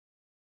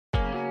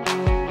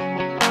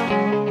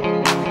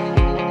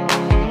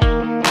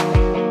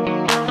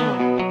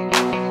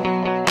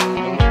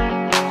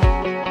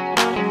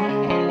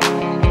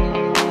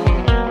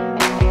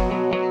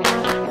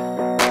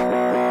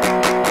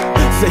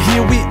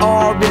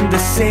are in the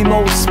same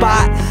old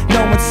spot,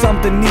 knowing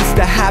something needs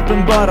to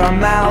happen, but our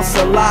mouths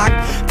are locked.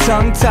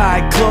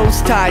 Tongue-tied,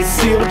 closed-tied,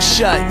 sealed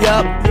shut,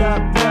 yup.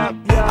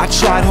 I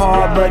tried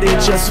hard, but it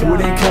just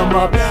wouldn't come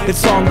up.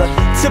 It's on the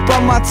tip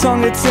of my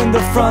tongue, it's in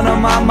the front of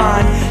my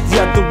mind,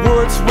 yet the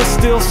words were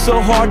still so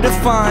hard to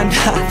find.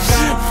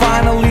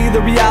 Finally,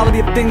 the reality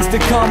of things to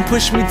come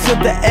pushed me to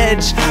the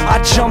edge.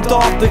 I jumped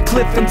off the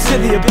cliff into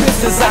the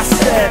abyss as I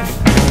said,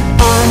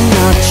 I'm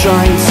not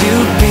trying to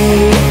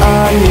be a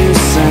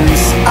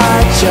nuisance, I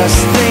just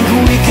think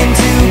we can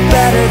do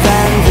better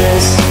than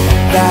this.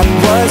 That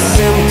was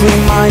simply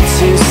my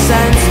 2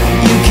 cents.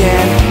 You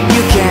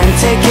can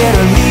take it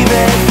or leave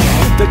it.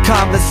 The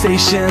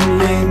conversation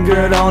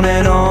lingered on,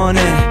 and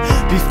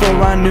before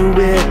I knew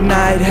it,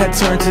 night had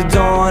turned to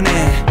dawn.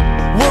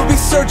 And were we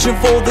searching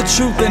for the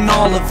truth in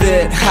all of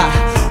it?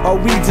 Are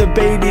we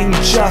debating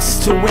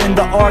just to win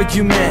the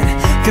argument?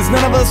 Cause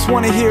none of us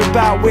wanna hear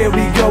about where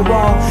we go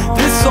wrong.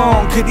 This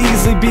song could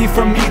easily be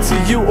from me to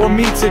you or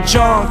me to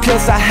John,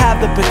 cause I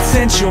have the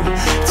potential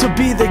to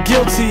be the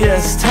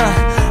guiltiest.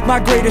 My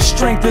greatest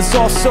strength is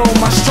also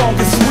my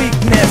strongest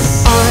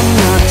weakness. I'm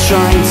not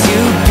trying to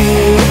be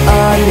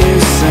a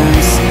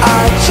nuisance,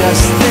 I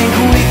just think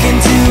we can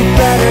do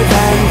better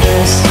than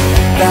this.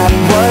 That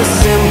was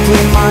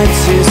simply my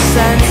 2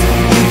 cents.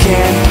 You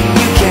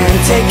can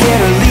take it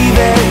or leave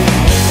it.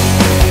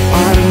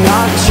 I'm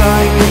not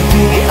trying to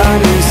be a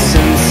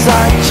nuisance,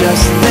 I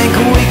just think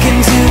we can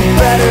do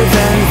better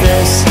than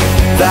this.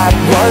 That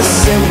was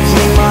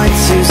simply my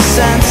 2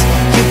 cents.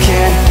 You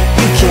can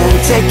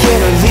take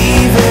it or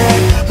leave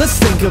it. Let's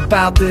think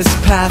about this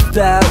path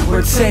that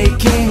we're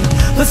taking.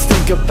 Let's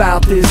think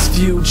about this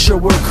future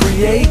we're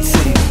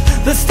creating.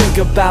 Let's think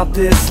about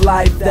this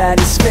life that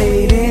is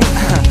fading.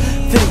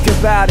 Think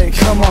about it,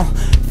 come on,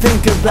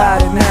 think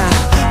about it now.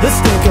 Let's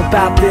think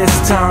about this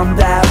time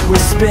that we're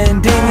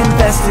spending,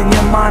 investing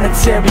in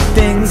monetary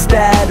things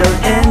that are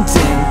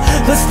ending.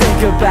 Let's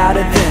think about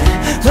it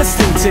then, let's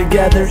think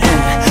together and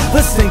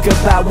let's think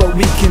about what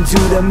we can do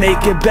to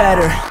make it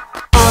better.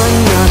 I'm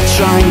not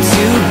trying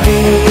to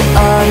be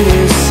a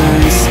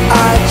nuisance,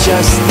 I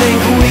just think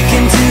we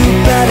can do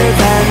better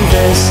than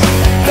this.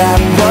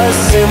 That was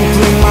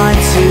simply my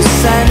 2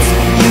 cents.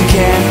 You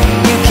can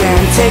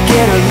take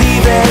it or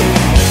leave it.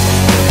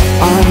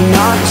 I'm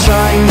not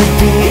trying to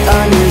be a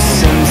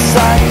nuisance,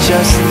 I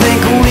just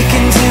think we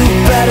can do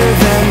better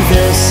than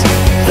this.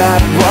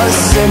 That was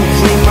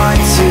simply my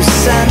 2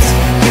 cents.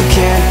 You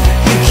can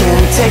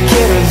take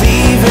it or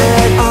leave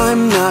it.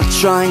 I'm not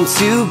trying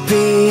to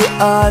be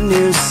a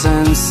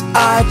nuisance,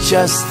 I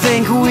just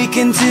think we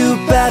can do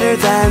better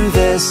than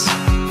this.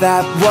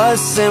 That was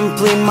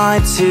simply my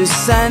 2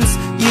 cents.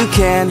 You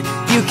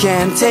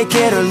can take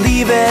it or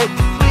leave it.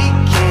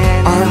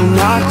 I'm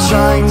not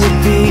trying to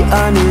be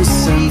a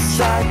nuisance,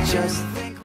 I just